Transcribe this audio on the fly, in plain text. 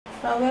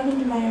Welcome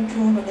to my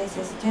YouTube. This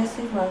is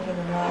Jessie from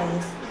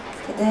kicklois.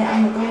 Today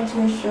I'm going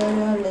to show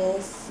you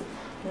this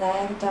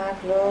light dark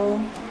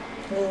blue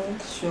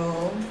link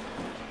shoe.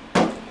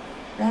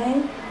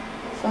 Then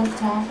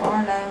first of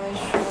all, let me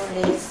show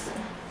this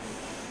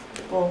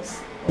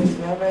box with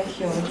very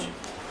huge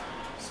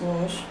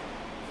swoosh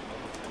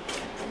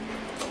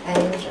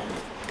and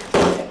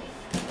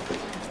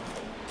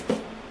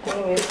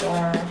with a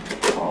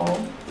hole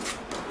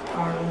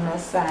on the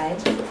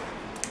side.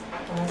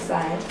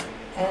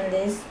 And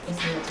this is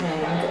the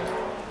tag.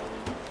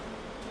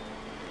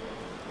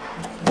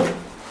 Okay.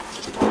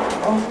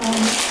 Open.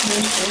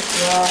 This is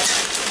the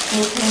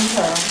blue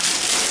paper.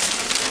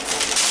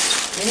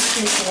 This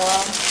is the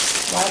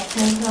white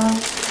paper.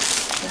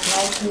 It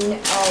might be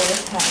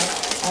always have,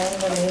 and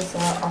this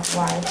of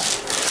white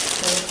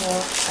paper,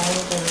 and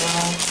the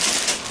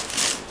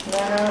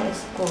yellow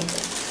is good.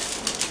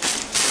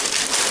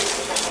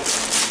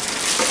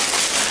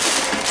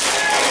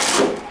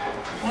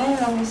 And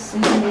let me see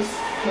this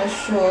the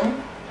shoe.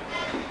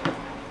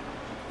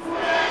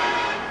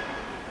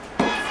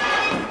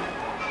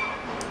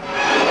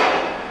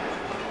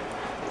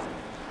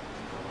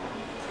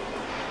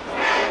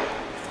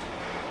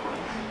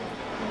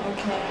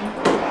 Okay.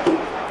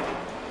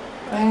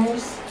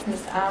 First,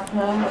 this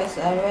upper with a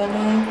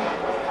really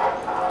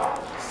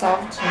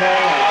soft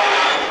layer.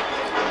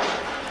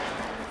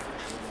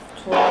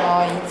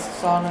 It's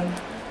solid.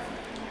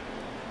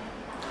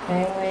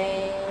 When we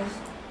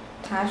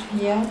touch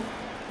here,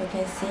 you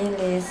can see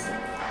these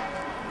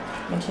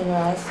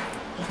materials.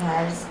 It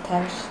has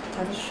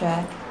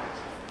texture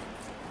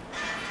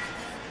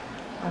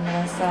on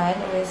the side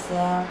with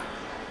a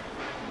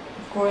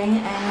green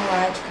and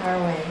white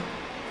coloring,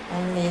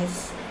 and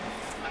this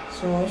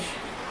swoosh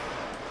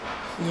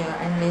here,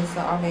 and this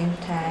orange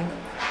tag.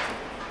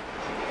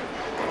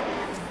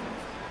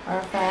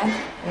 Perfect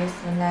with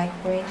the neck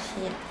print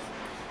here,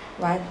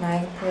 white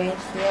neck print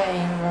here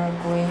in the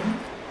green,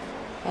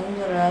 and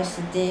the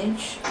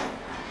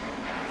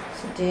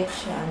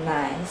stitch are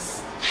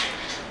nice.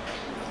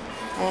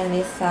 And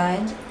this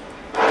side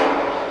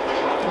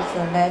with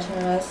the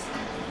letters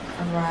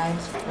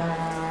right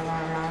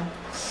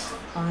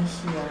on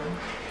here,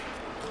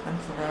 and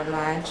for the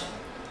right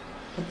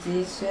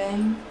position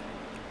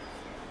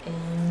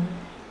in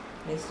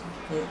this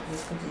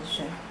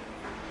position.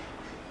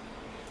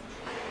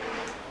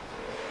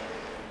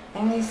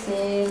 And we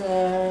see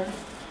the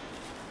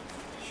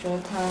show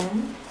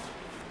time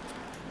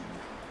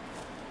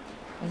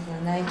with the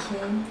Nike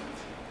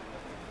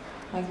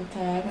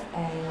tag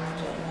and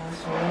the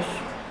swoosh,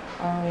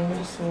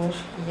 orange swoosh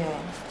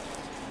here,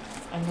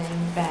 and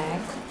then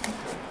back.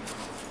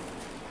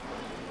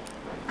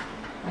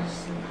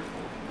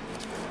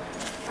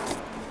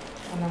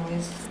 And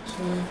with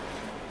two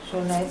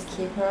shoelace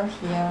keeper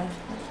here,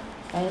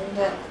 and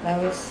let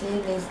me see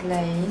this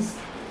lace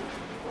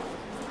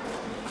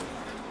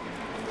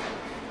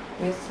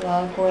with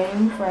a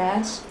green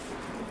thread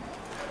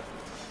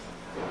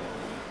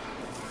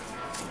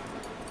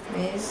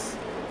with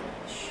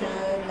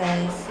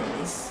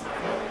shoelaces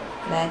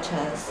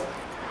letters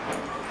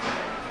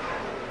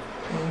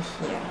in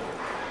here,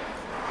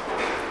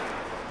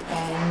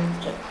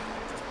 and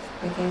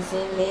you can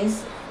see this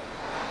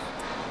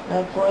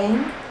the green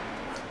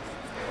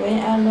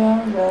area,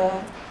 the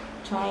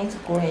tone is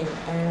green,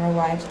 and the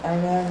white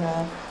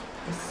area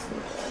is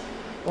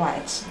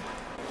white.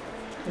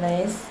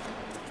 Lace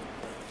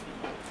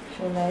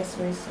shoelace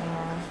with a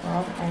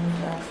frog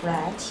and a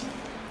flat.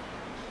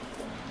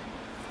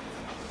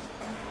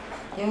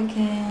 You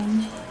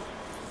can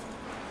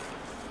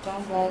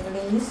just like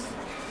this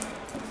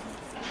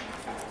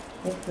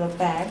with the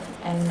back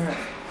and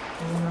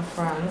in the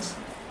front,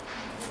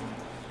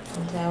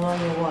 whatever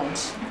you want.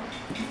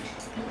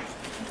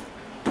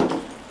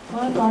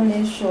 What about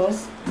these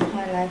shoes? I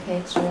like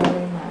it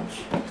very much.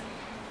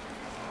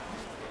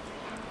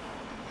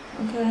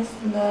 Okay,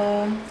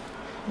 so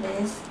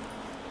this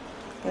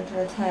get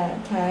the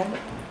tag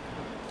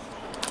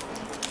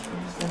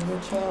with the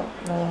little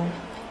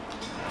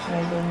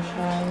made in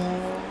China.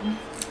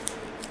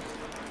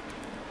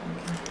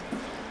 Okay.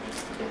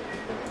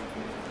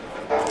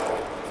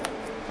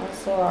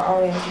 Also an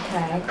orange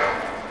tag,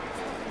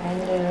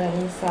 and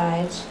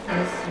inside is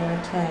the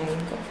tag.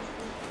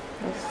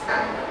 This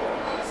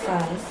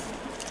size.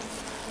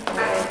 And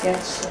I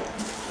get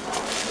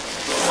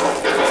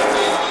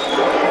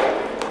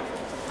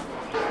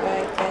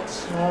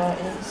the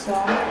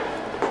inside.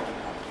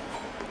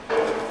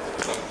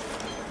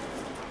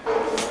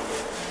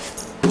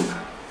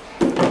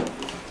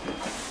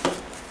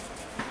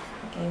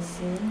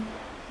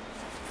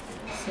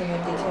 See the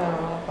detail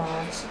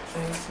about this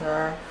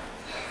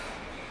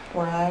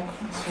black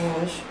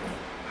swoosh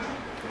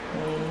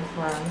in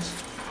front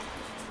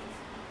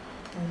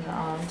and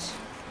out.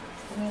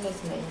 Where is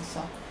the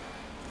inside?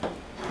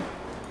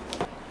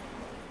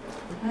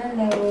 And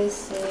then we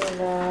see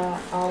the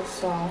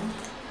outside.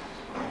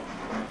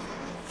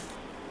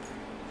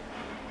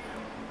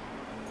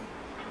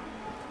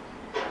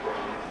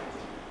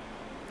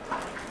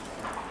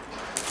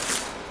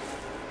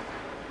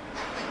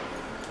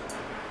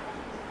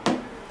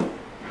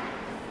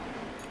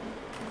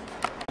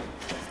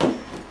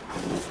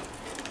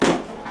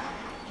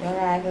 you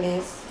like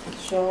this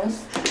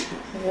shoes.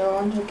 If you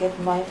want to get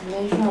more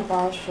information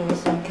about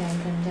shoes, you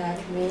can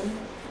contact me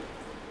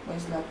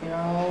with the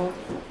below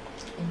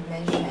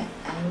information,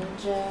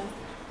 and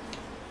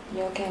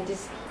you can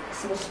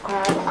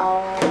subscribe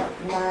our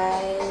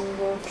my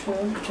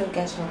YouTube to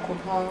get a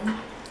coupon.